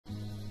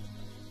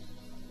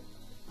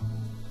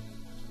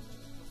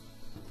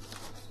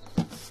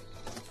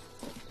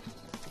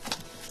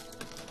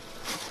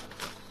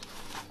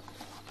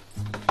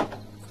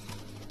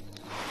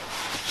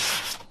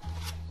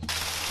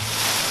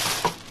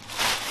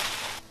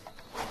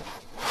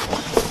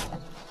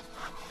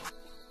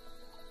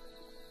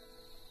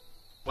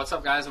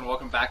up, guys, and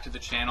welcome back to the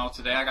channel.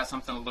 Today I got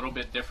something a little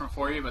bit different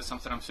for you, but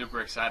something I'm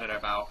super excited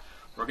about.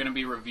 We're going to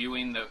be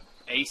reviewing the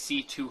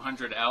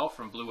AC200L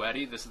from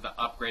BLUETTI. This is the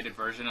upgraded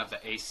version of the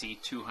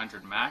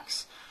AC200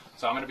 Max.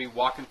 So I'm going to be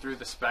walking through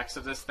the specs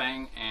of this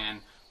thing and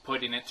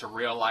putting it to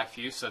real life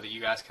use so that you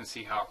guys can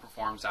see how it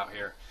performs out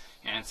here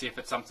and see if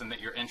it's something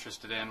that you're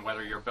interested in,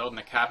 whether you're building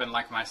a cabin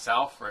like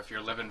myself or if you're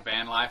living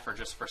van life or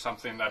just for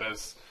something that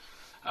is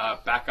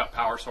backup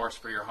power source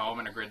for your home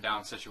in a grid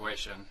down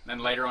situation. Then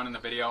later on in the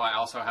video I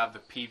also have the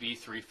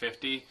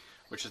PV350,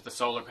 which is the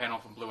solar panel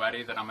from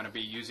BLUETTI that I'm going to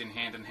be using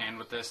hand in hand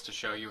with this to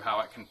show you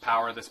how it can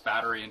power this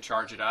battery and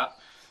charge it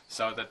up,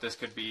 so that this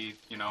could be,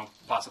 you know,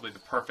 possibly the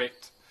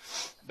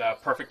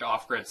perfect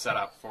off-grid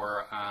setup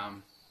for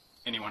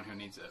anyone who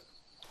needs it.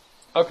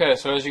 Okay,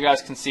 so as you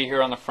guys can see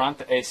here on the front,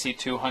 the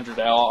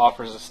AC200L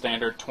offers a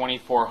standard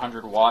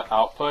 2400 watt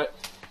output.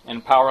 In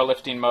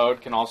powerlifting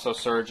mode, can also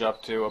surge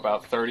up to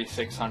about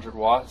 3600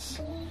 watts.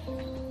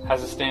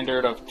 Has a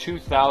standard of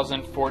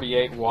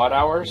 2048 watt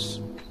hours.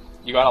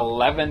 You got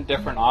 11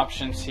 different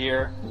options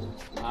here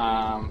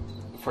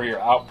for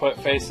your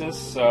output faces.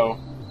 So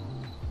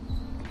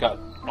got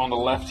on the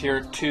left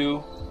here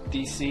 2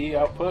 DC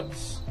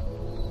outputs.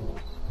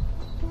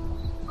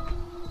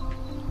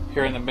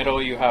 Here in the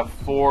middle you have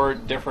 4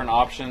 different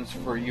options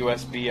for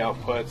USB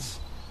outputs.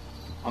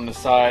 On the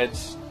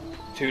sides,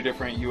 2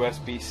 different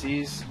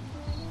USB-Cs,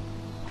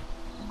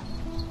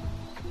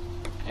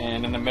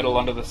 and in the middle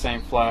under the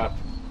same flap,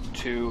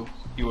 2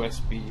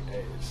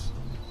 USB-As.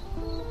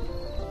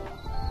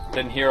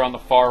 Then here on the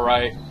far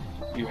right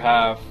you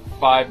have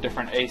 5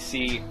 different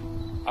AC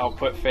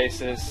output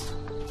faces,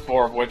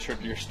 4 of which are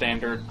your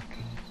standard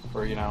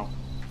for, you know,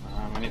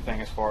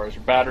 anything as far as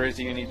your batteries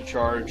that you need to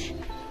charge,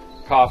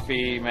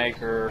 coffee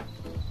maker,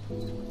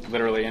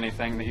 literally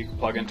anything that you can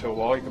plug into a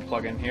wall you can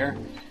plug in here.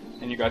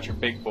 And you got your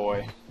big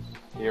boy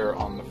here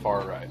on the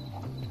far right.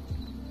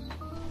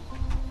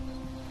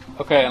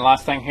 Okay, and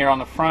last thing here on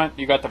the front,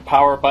 you got the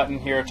power button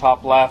here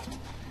top left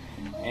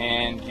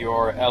and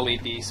your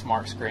LED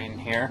smart screen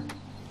here.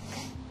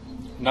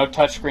 No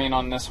touchscreen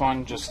on this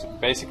one, just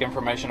basic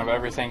information of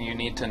everything you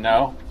need to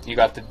know. You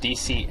got the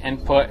DC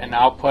input and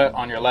output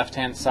on your left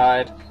hand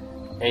side,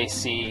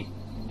 AC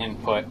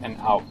input and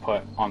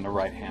output on the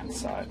right hand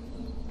side.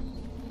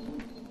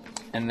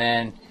 And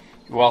then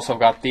you also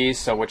got these,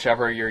 so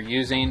whichever you're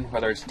using,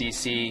 whether it's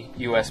DC,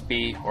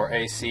 USB, or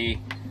AC,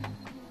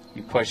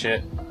 you push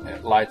it,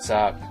 it lights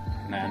up,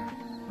 and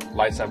then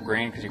lights up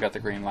green because you got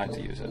the green light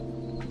to use it.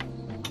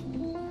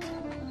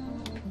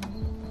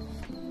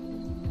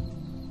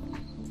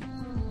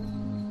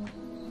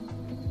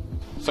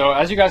 So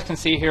as you guys can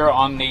see here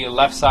on the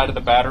left side of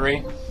the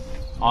battery,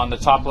 on the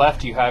top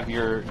left you have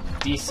your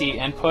DC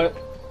input,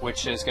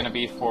 which is going to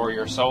be for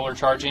your solar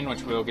charging,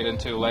 which we'll get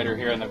into later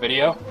here in the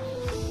video.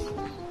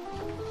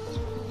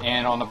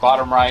 And on the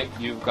bottom right,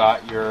 you've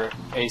got your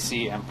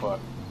AC input.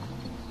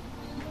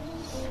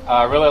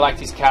 I really like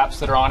these caps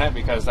that are on it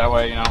because that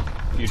way, you know,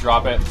 if you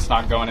drop it, it's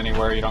not going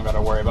anywhere. You don't got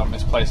to worry about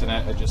misplacing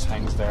it. It just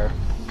hangs there.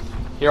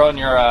 Here on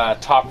your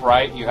top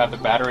right, you have the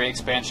battery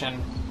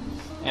expansion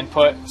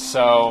input.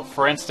 So,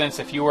 for instance,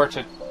 if you were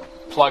to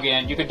plug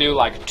in, you could do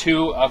like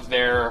 2 of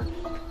their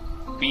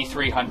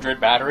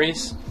B300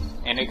 batteries,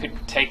 and it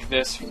could take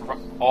this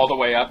all the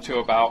way up to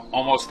about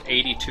almost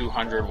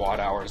 8200 watt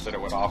hours that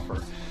it would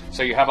offer.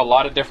 So you have a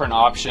lot of different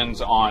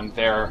options on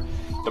the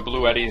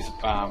BLUETTI's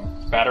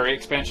battery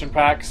expansion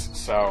packs.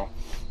 So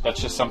that's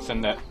just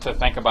something to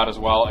think about as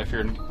well if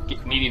you're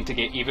needing to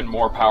get even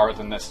more power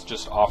than this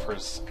just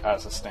offers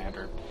as a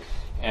standard.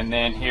 And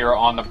then here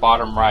on the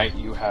bottom right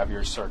you have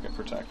your circuit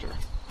protector.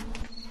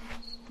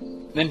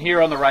 Then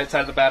here on the right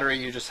side of the battery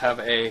you just have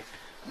a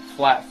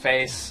flat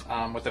face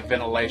with the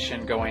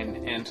ventilation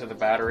going into the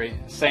battery.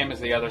 Same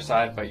as the other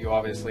side, but you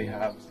obviously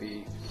have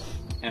the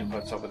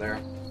inputs over there.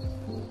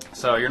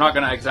 So you're not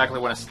going to exactly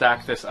want to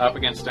stack this up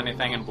against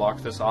anything and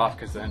block this off,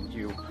 because then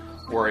you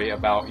worry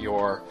about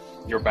your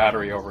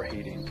battery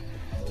overheating.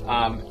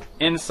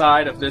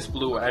 Inside of this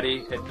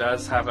BLUETTI, it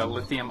does have a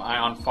lithium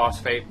ion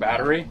phosphate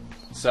battery.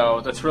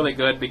 So that's really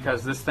good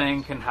because this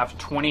thing can have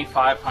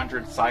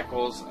 2,500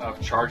 cycles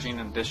of charging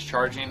and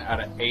discharging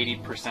at an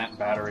 80%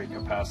 battery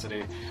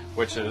capacity,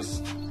 which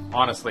is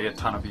honestly a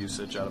ton of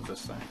usage out of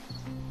this thing.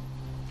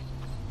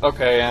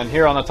 Okay, and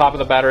here on the top of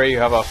the battery you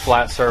have a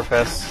flat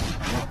surface.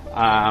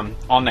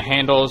 On the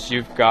handles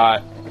you've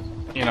got,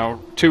 you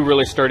know, 2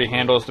 really sturdy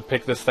handles to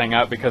pick this thing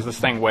up because this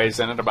thing weighs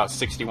in at about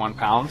 61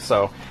 pounds,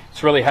 so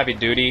it's really heavy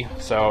duty.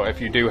 So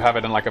if you do have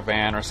it in like a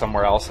van or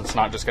somewhere else, it's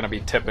not just going to be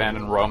tipping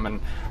and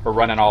roaming or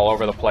running all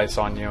over the place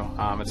on you.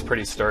 It's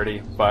pretty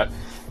sturdy, but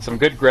some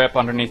good grip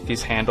underneath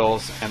these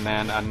handles, and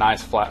then a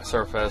nice flat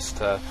surface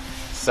to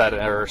set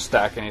or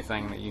stack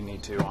anything that you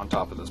need to on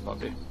top of this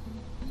puppy.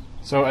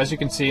 So as you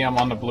can see, I'm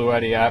on the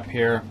BLUETTI app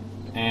here,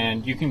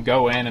 and you can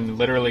go in and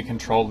literally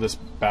control this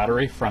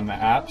battery from the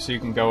app. So you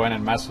can go in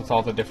and mess with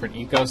all the different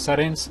eco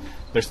settings.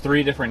 There's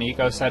 3 different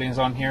eco settings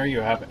on here.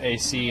 You have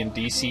AC and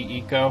DC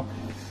eco.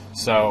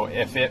 So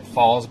if it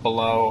falls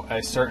below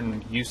a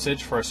certain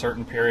usage for a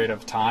certain period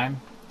of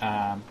time,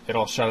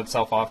 it'll shut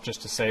itself off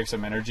just to save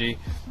some energy.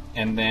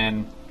 And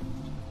then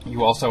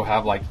you also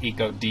have like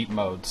eco deep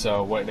mode.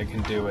 So what it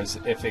can do is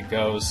if it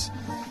goes,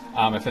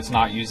 if it's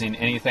not using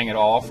anything at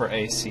all for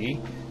AC,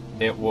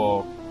 it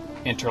will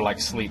enter like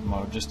sleep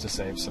mode just to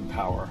save some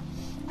power.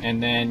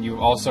 And then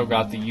you've also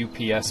got the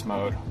UPS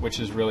mode, which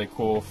is really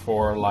cool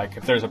for like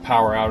if there's a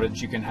power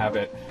outage, you can have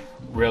it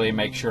really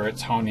make sure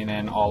it's honing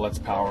in all its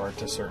power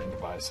to certain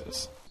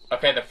devices.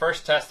 Okay, the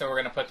first test that we're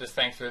going to put this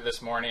thing through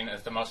this morning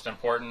is the most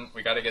important.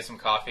 We got to get some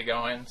coffee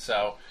going,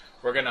 so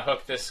we're going to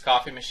hook this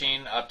coffee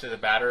machine up to the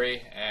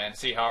battery and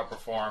see how it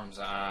performs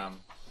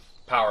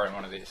powering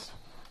one of these.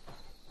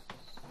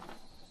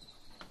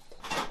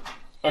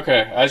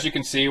 Okay, as you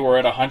can see, we're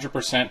at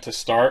 100% to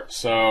start,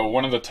 so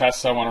one of the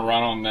tests I want to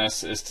run on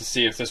this is to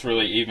see if this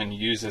really even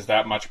uses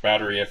that much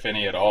battery, if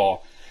any at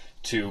all,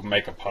 to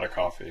make a pot of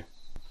coffee.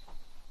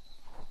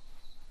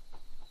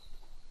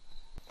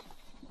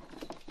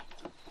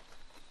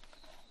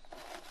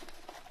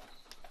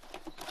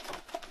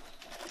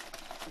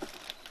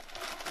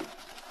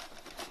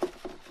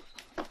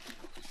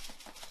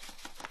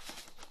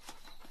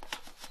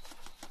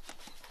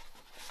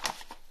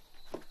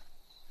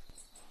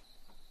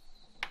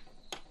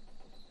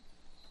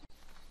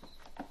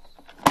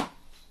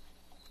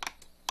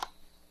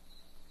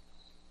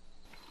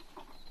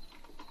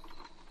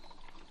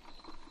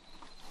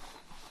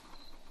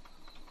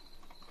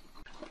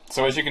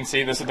 So as you can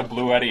see, this is the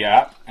BLUETTI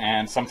app,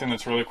 and something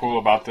that's really cool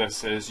about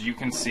this is you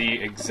can see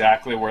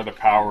exactly where the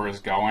power is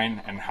going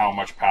and how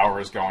much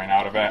power is going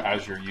out of it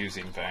as you're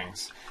using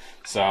things.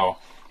 So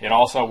it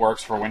also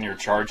works for when you're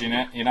charging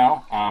it, you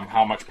know,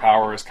 how much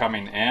power is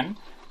coming in,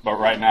 but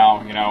right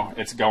now, you know,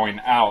 it's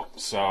going out.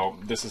 So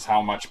this is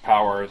how much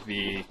power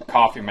the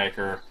coffee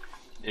maker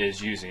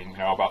is using, you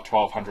know, about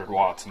 1200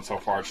 watts, and so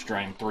far it's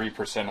drained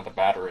 3% of the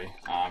battery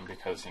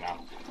because, you know,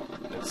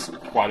 it's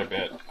quite a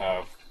bit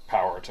of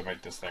power to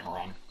make this thing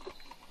run.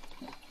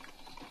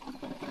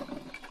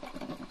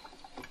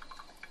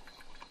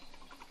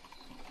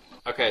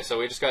 Okay, so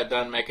we just got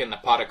done making the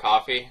pot of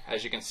coffee.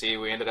 As you can see,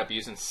 we ended up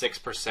using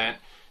 6%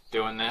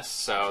 doing this.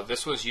 So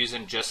this was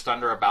using just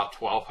under about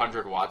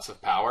 1200 watts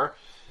of power.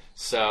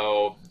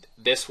 So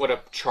this would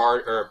have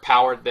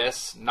powered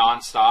this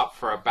non-stop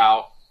for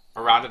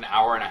around an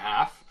hour and a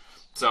half.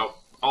 So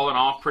all in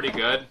all, pretty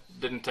good.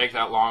 Didn't take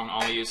that long,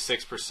 only used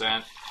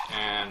 6%,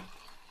 and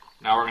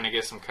now we're going to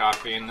get some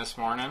coffee in this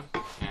morning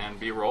and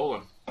be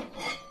rolling.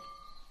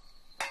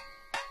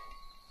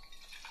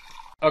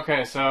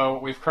 Okay, so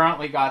we've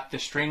currently got the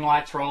string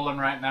lights rolling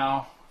right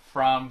now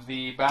from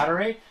the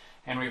battery,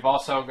 and we've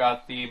also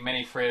got the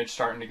mini fridge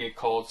starting to get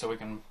cold so we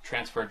can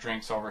transfer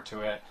drinks over to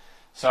it.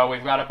 So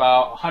we've got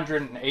about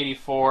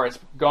 184, it's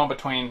going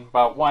between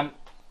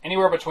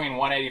anywhere between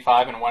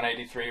 185 and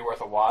 183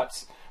 worth of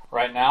watts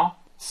right now.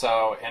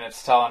 So, and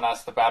it's telling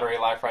us the battery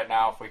life right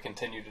now, if we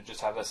continue to just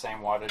have the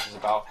same wattage, is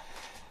about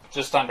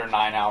just under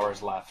 9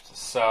 hours left.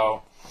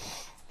 So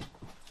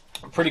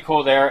pretty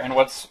cool there. And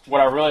what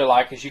I really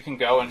like is you can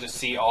go and just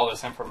see all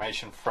this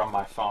information from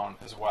my phone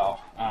as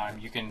well.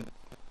 You can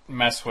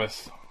mess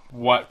with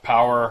what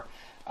power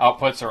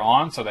outputs are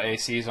on. So the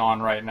AC is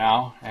on right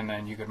now, and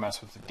then you could mess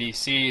with the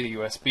DC, the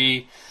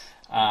USB,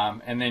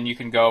 and then you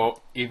can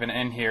go even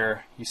in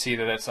here. You see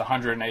that it's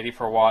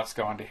 184 watts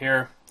going to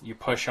here. You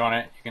push on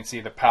it, you can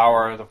see the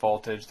power, the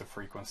voltage, the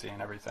frequency,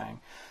 and everything.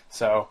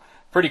 So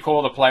pretty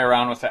cool to play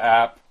around with the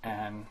app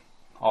and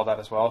all that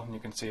as well. And you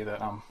can see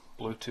that I'm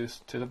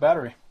Bluetooth to the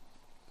battery.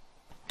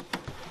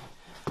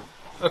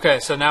 Okay,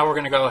 so now we're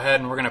going to go ahead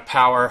and we're going to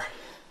power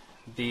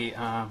the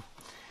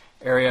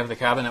area of the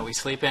cabin that we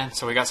sleep in.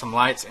 So we got some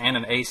lights and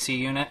an AC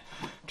unit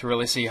to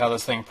really see how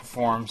this thing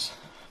performs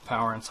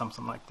powering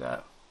something like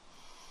that.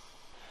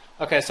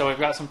 Okay, so we've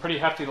got some pretty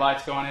hefty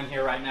lights going in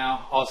here right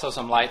now. Also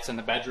some lights in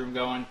the bedroom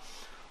going.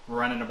 We're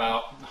running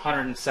about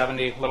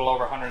 170, a little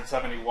over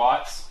 170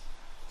 watts.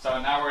 So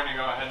now we're going to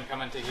go ahead and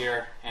come into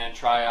here and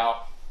try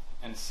out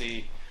and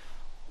see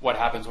what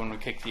happens when we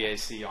kick the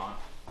AC on.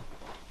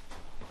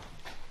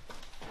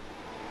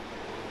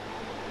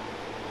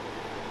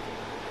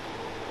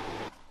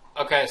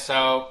 Okay,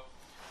 so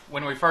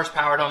when we first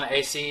powered on the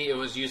AC, it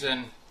was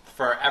using,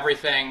 for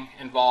everything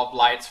involved,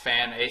 lights,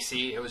 fan,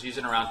 AC, it was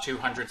using around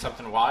 200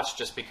 something watts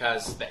just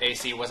because the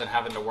AC wasn't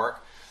having to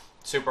work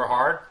super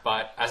hard.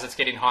 But as it's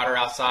getting hotter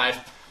outside,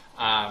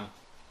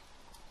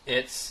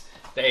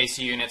 the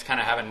AC unit's kind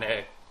of having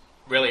to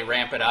really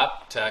ramp it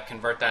up to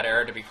convert that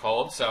air to be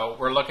cold. So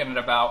we're looking at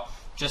about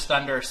just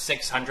under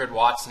 600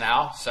 watts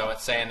now. So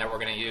it's saying that we're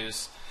going to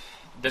use,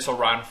 this will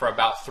run for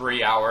about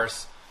 3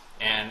 hours,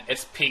 and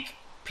it's peak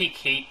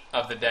heat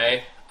of the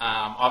day.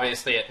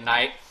 Obviously at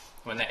night,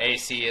 when the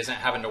AC isn't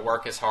having to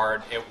work as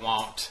hard, it'll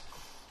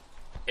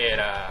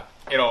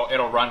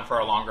run for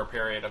a longer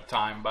period of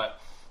time. But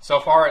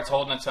so far it's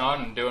holding its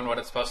own and doing what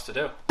it's supposed to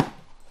do.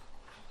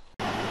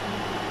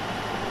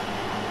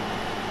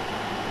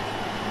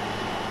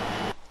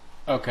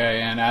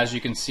 Okay, and as you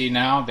can see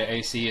now, the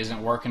AC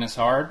isn't working as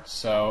hard,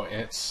 so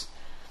it's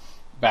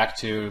back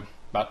to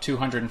about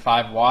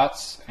 205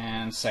 watts,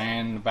 and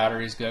saying the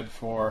battery's good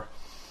for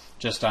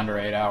just under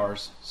 8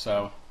 hours.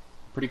 So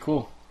pretty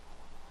cool.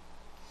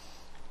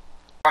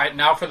 All right,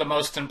 now for the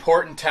most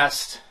important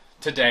test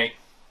to date.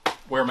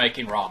 We're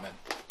making ramen.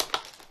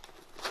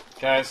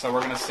 Okay, so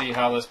we're going to see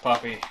how this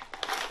puppy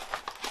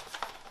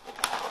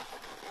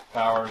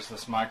powers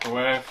this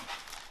microwave.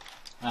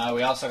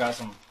 We also got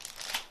some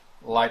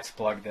lights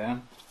plugged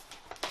in.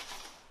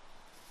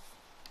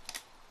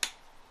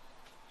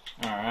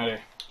 Alrighty.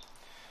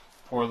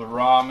 Pour the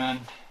ramen,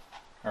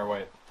 or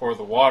wait, pour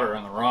the water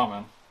in the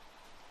ramen.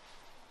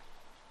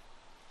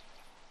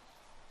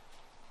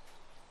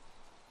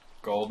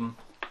 Golden.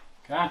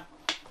 Okay.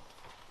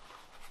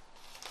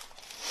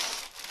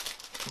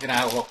 I'm gonna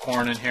add a little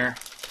corn in here,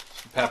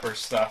 some pepper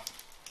stuff,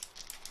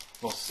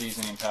 a little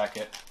seasoning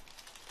packet.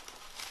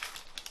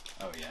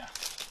 Oh yeah.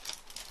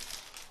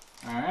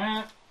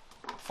 Alright.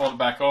 Fold it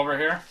back over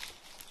here.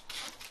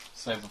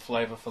 Save the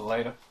flavor for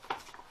later.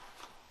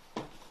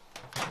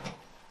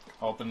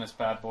 Open this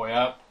bad boy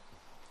up.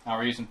 Now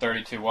we're using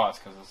 32 watts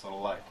because it's a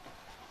little light.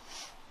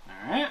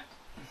 Alright.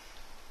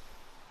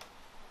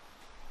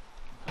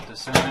 Put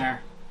this in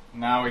there.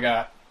 Now we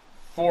got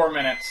 4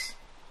 minutes.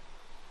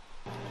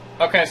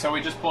 Okay, so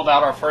we just pulled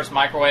out our first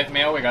microwave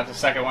meal. We got the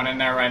second one in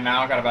there right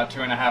now. Got about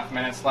 2.5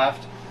 minutes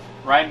left.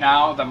 Right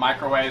now the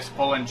microwave's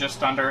pulling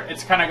just under,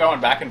 it's kind of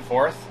going back and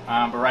forth,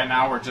 but right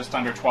now we're just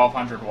under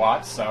 1200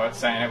 watts, so it's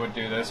saying it would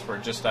do this for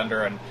just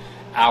under an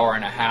hour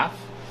and a half.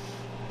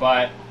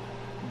 But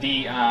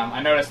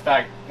I noticed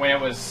that when it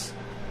was,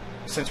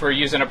 since we're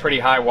using a pretty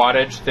high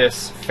wattage,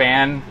 this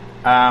fan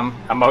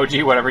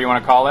emoji, whatever you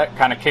want to call it,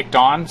 kind of kicked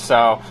on.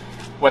 So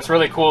what's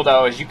really cool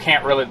though is you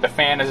can't really, the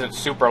fan isn't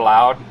super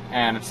loud,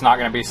 and it's not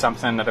going to be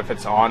something that if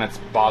it's on, it's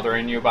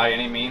bothering you by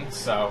any means.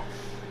 So,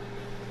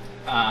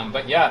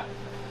 but yeah,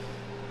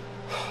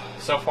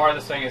 so far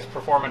this thing is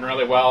performing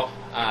really well,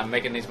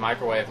 making these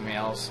microwave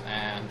meals,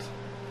 and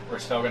we're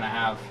still going to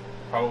have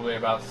probably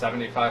about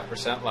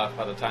 75% left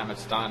by the time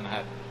it's done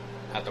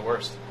at the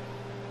worst.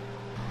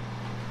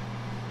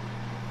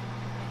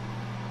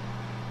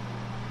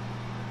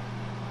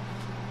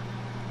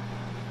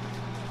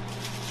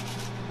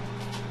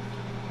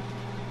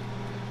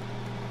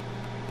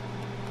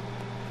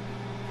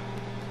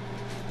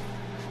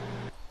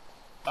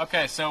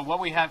 Okay, so what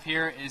we have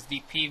here is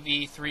the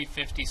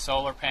PV350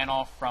 solar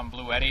panel from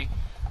BLUETTI.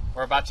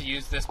 We're about to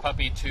use this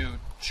puppy to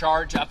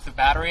charge up the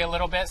battery a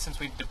little bit since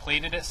we've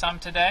depleted it some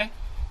today.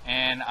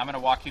 And I'm going to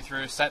walk you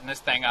through setting this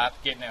thing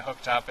up, getting it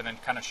hooked up, and then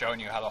kind of showing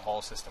you how the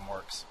whole system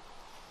works.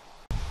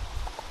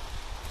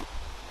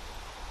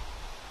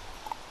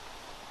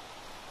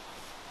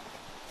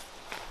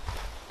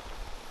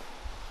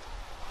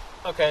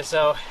 Okay,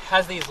 so it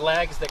has these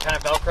legs that kind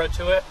of Velcro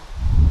to it,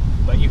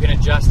 but you can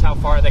adjust how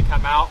far they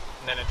come out,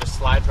 and then it just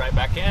slides right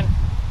back in.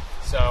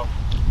 So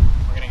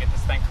we're going to get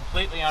this thing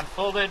completely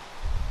unfolded.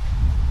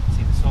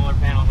 See the solar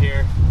panel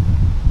here.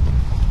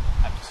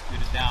 I have to scoot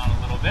it down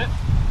a little bit.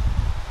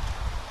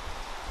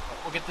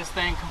 We'll get this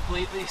thing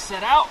completely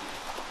set out.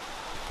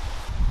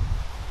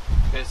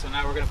 Okay, so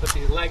now we're going to put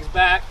these legs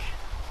back.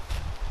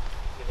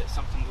 Give it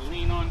something to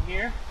lean on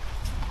here.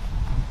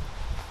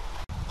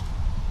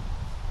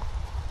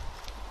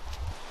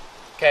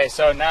 Okay,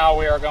 so now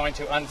we are going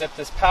to unzip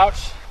this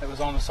pouch that was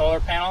on the solar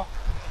panel,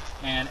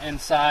 and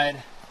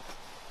inside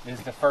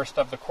is the first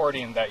of the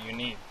cording that you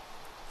need.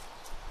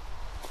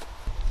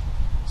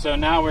 So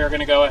now we are going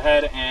to go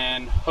ahead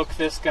and hook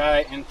this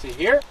guy into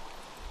here.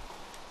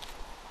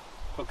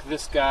 Hook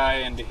this guy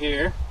into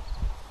here.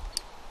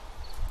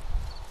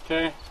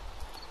 Okay,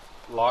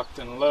 locked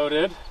and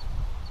loaded.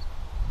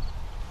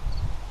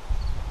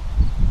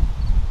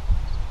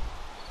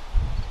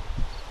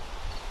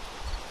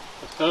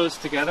 Put those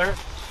together.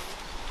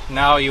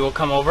 Now you will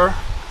come over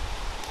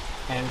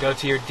and go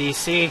to your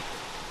DC.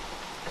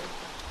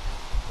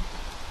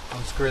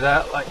 Unscrew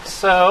that like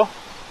so.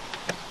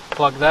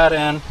 Plug that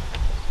in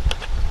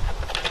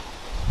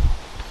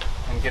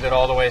and get it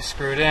all the way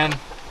screwed in.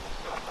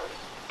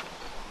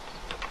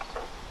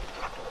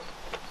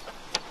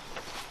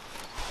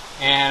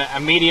 And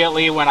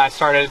immediately when I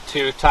started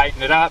to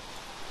tighten it up,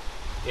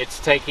 it's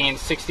taking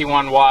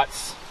 61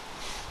 watts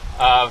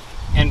of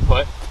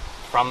input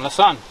from the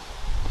sun.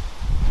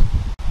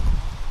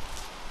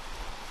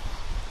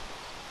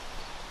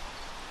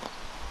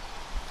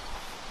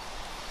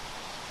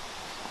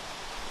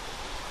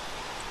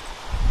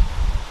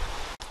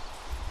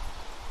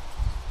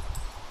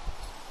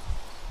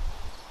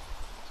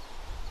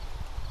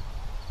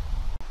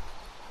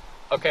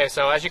 Okay,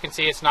 so as you can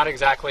see, it's not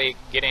exactly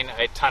getting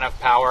a ton of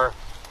power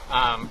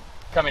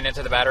coming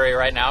into the battery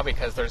right now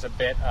because there's a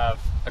bit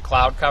of a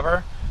cloud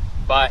cover,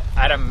 but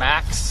at a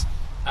max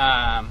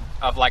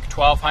of like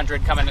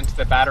 1200 coming into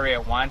the battery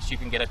at once, you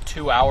can get a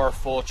 2-hour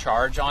full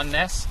charge on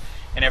this.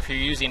 And if you're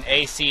using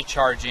AC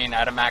charging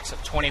at a max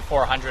of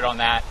 2400 on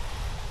that,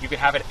 you can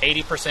have it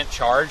 80%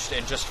 charged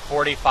in just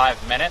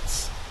 45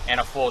 minutes and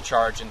a full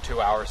charge in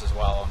 2 hours as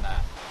well on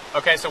that.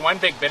 Okay, so one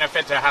big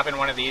benefit to having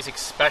one of these,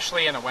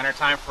 especially in the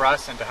wintertime for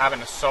us, and to having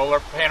a solar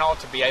panel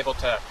to be able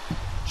to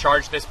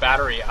charge this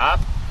battery up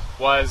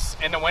was,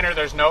 in the winter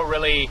there's no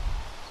really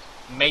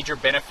major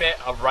benefit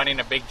of running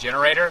a big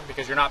generator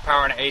because you're not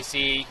powering an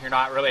AC, you're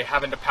not really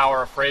having to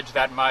power a fridge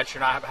that much,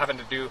 you're not having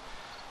to do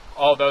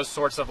all those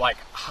sorts of like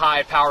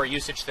high power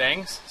usage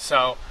things.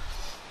 So,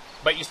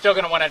 but you're still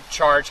going to want to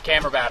charge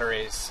camera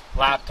batteries,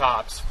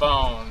 laptops,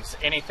 phones,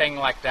 anything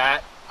like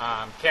that.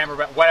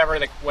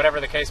 Whatever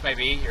the case may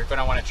be, you're going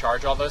to want to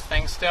charge all those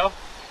things still.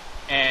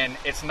 And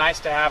it's nice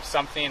to have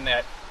something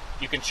that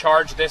you can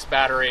charge this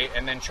battery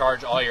and then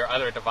charge all your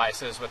other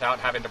devices without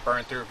having to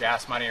burn through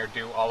gas money or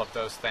do all of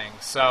those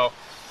things. So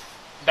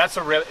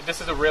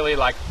this is a really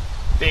like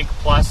big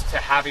plus to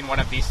having one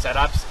of these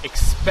setups,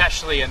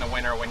 especially in the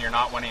winter when you're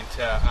not wanting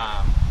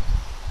to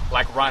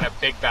like run a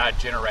big bad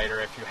generator.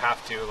 If you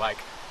have to, like,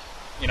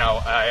 you know,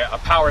 a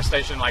power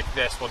station like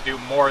this will do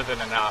more than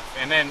enough.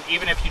 And then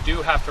even if you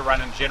do have to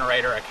run a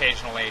generator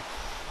occasionally,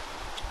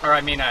 or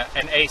I mean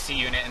an AC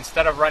unit,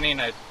 instead of running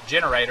a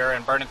generator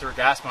and burning through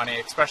gas money,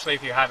 especially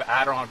if you have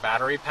add-on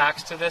battery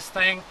packs to this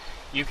thing,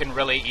 you can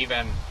really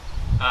even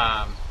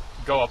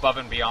go above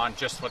and beyond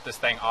just what this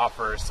thing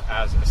offers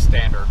as a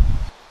standard.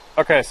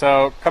 Okay,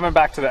 so coming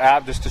back to the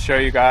app just to show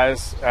you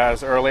guys,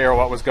 as earlier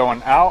what was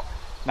going out,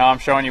 now I'm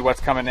showing you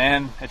what's coming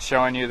in. It's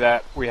showing you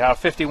that we have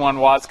 51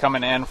 watts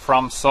coming in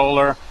from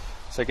solar,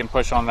 so you can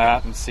push on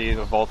that and see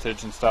the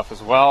voltage and stuff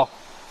as well.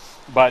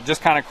 But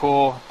just kind of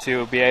cool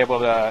to be able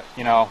to,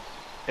 you know,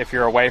 if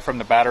you're away from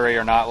the battery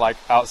or not like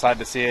outside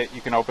to see it,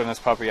 you can open this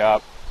puppy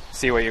up,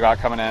 see what you got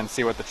coming in,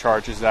 see what the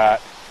charge is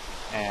at,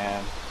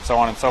 and so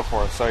on and so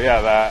forth. So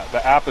yeah,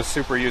 the app is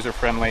super user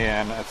friendly,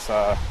 and it's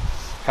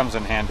comes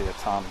in handy a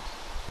ton.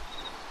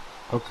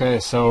 Okay,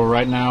 so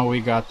right now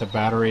we got the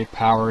battery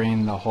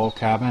powering the whole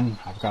cabin.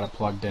 I've got it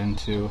plugged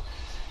into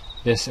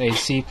this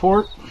AC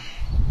port,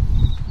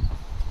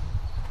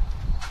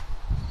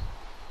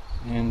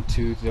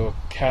 into the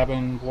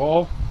cabin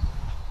wall,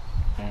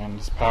 and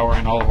it's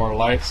powering all of our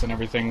lights and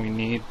everything we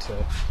need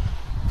to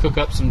cook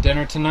up some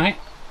dinner tonight.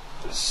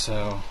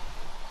 So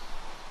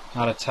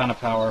not a ton of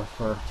power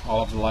for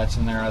all of the lights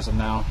in there as of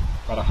now,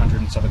 about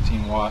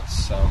 117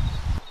 watts. So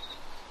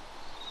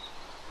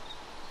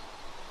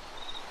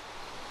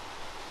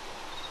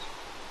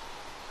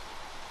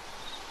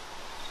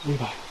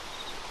Levi,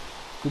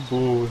 good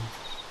boy.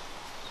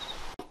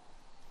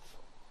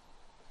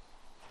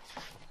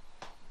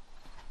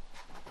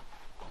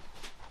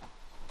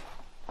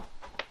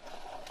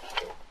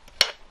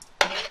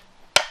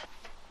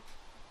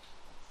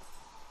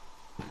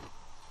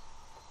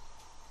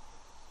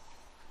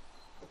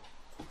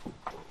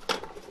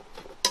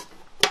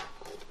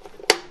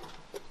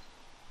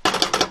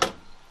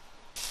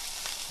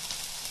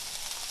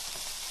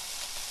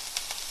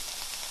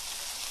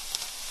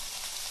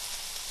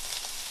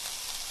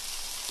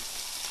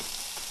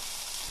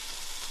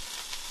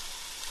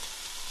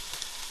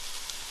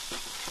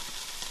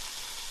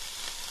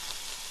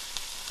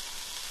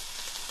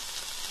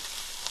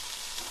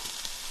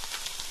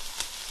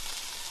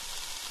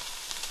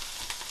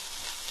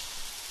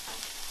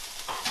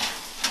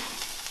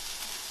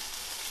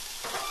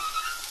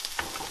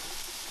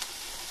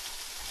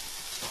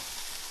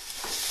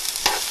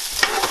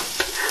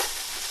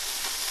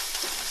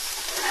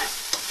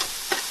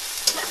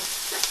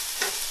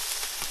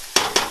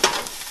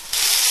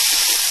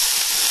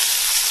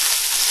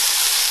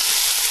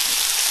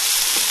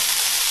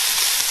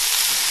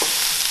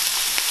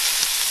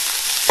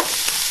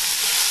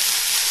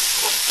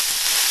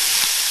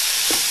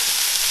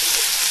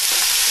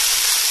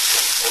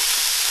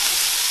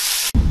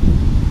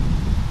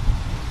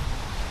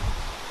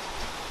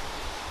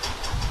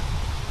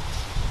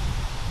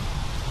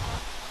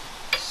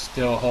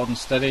 Still holding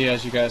steady,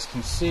 as you guys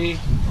can see.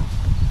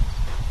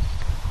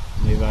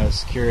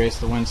 Levi's curious,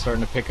 the wind's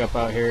starting to pick up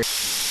out here.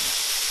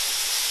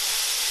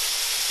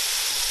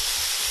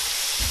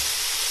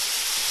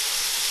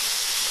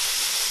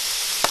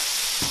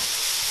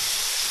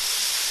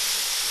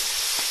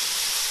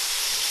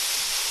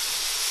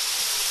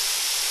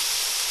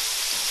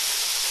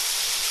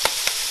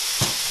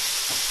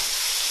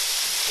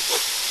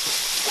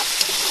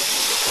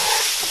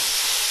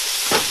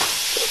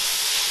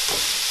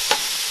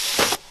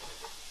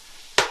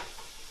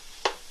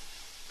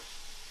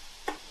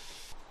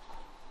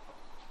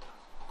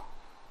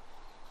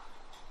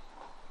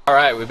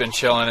 Alright, we've been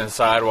chilling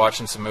inside,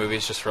 watching some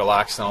movies, just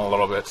relaxing a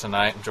little bit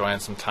tonight, enjoying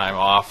some time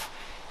off.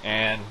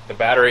 And the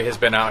battery has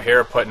been out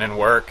here putting in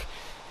work.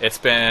 It's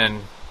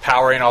been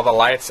powering all the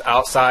lights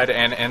outside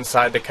and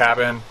inside the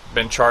cabin,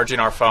 been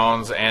charging our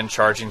phones and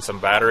charging some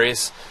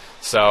batteries.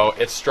 So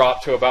it's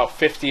dropped to about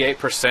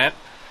 58%.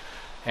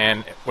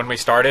 And when we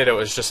started, it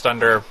was just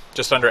under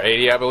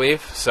 80, I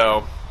believe.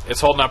 So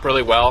it's holding up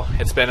really well.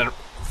 It's been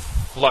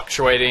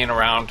fluctuating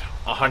around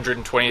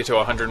 120 to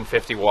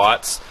 150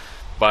 watts,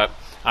 but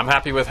I'm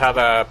happy with how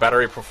the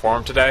battery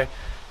performed today.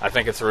 I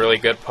think it's a really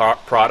good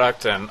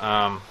product, and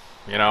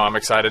you know, I'm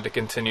excited to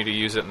continue to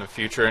use it in the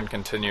future and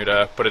continue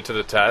to put it to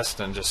the test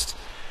and just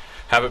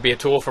have it be a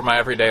tool for my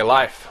everyday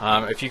life.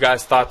 If you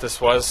guys thought this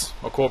was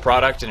a cool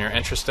product and you're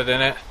interested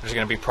in it, there's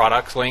going to be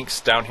product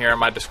links down here in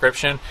my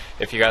description.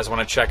 If you guys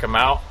want to check them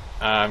out,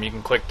 you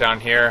can click down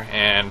here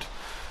and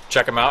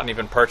check them out and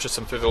even purchase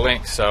them through the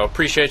link. So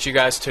appreciate you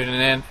guys tuning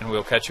in, and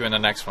we'll catch you in the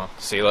next one.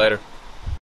 See you later.